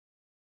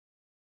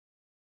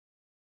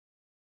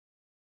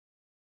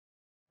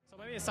So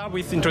maybe start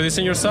with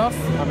introducing yourself.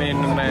 I mean,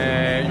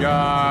 you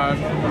are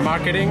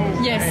marketing.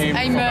 Yes,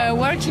 I'm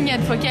working at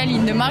Focal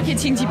in the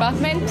marketing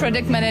department,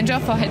 product manager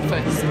for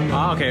headphones.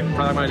 Ah, okay,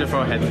 product manager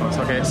for headphones.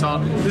 Okay, so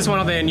this is one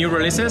of the new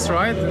releases,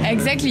 right?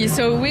 Exactly.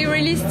 So we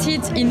released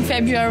it in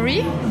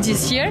February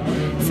this year.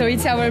 So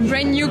it's our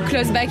brand new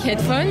close-back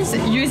headphones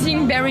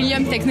using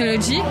beryllium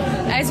technology,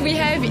 as we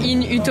have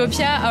in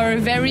Utopia, our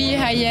very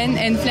high-end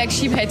and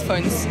flagship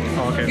headphones.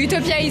 Oh, okay.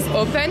 Utopia is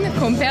open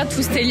compared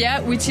to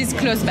Stellia, which is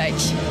close-back.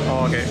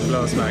 Oh, okay,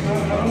 close back.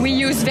 We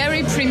use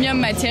very premium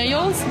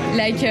materials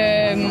like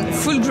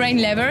full grain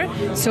leather,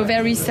 so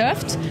very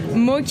soft,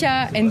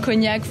 mocha and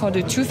cognac for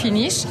the two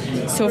finish,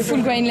 so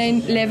full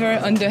grain leather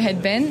on the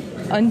headband,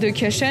 on the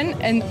cushion,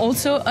 and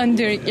also on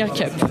the ear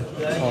cup.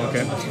 Oh,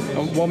 okay.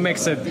 What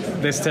makes the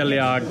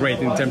Stellia great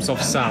in terms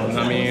of sound?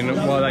 I mean,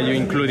 what are you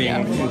including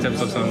in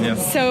terms of sound?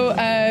 Yes. So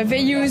they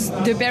use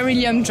the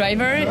beryllium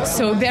driver.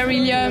 So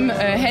beryllium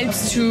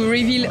helps to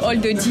reveal all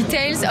the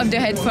details of the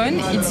headphone.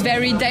 It's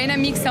very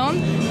dynamic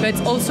sound, but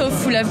also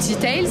full of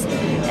details.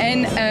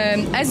 And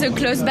as a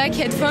close-back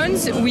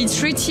headphones, we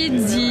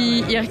treated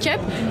the ear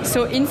cup.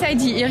 So inside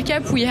the ear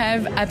cup, we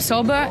have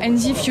absorber and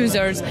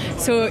diffusers.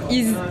 So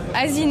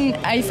as in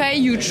hi-fi,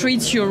 you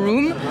treat your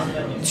room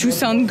to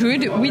sound good.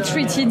 We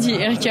treated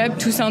the ear cup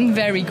to sound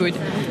very good.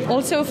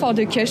 Also for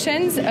the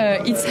cushions,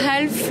 it's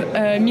half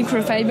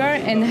microfiber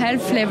and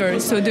half leather.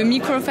 So the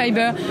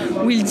microfiber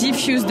will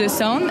diffuse the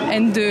sound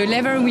and the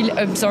leather will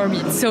absorb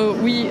it. So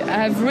we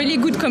have really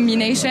good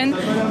combination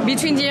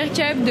between the ear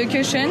cup, the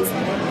cushions,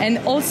 and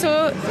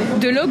also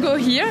the logo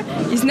here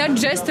is not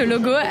just a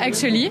logo,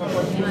 actually.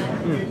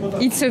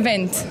 It's a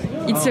vent.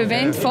 It's a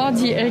vent for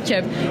the ear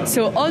cup.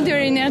 So all the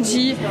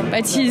energy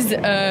that is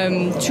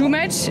too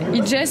much,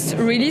 it just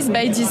released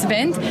by this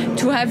vent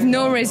to have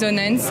no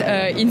resonance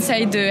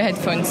inside the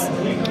headphones.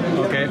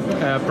 Okay,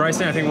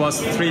 pricing I think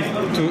was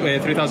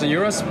 3,000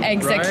 euros.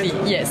 Exactly,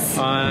 right? Yes.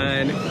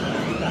 And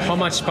how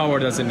much power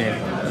does it need?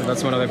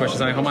 That's one of the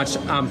questions. How much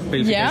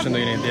amplification do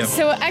you need? Yeah.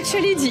 So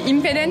actually the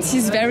impedance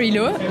is very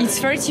low. It's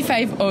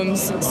 35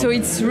 ohms. So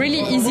it's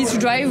really easy to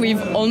drive with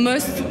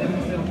almost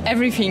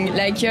everything,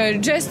 like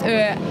just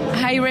a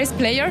high-res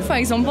player, for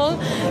example,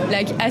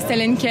 like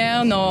Astel &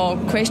 Kern or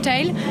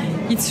Questyle.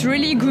 It's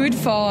really good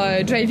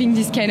for driving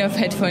this kind of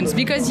headphones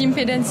because the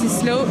impedance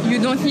is low. You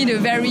don't need a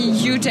very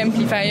huge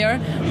amplifier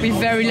with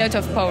very lot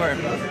of power.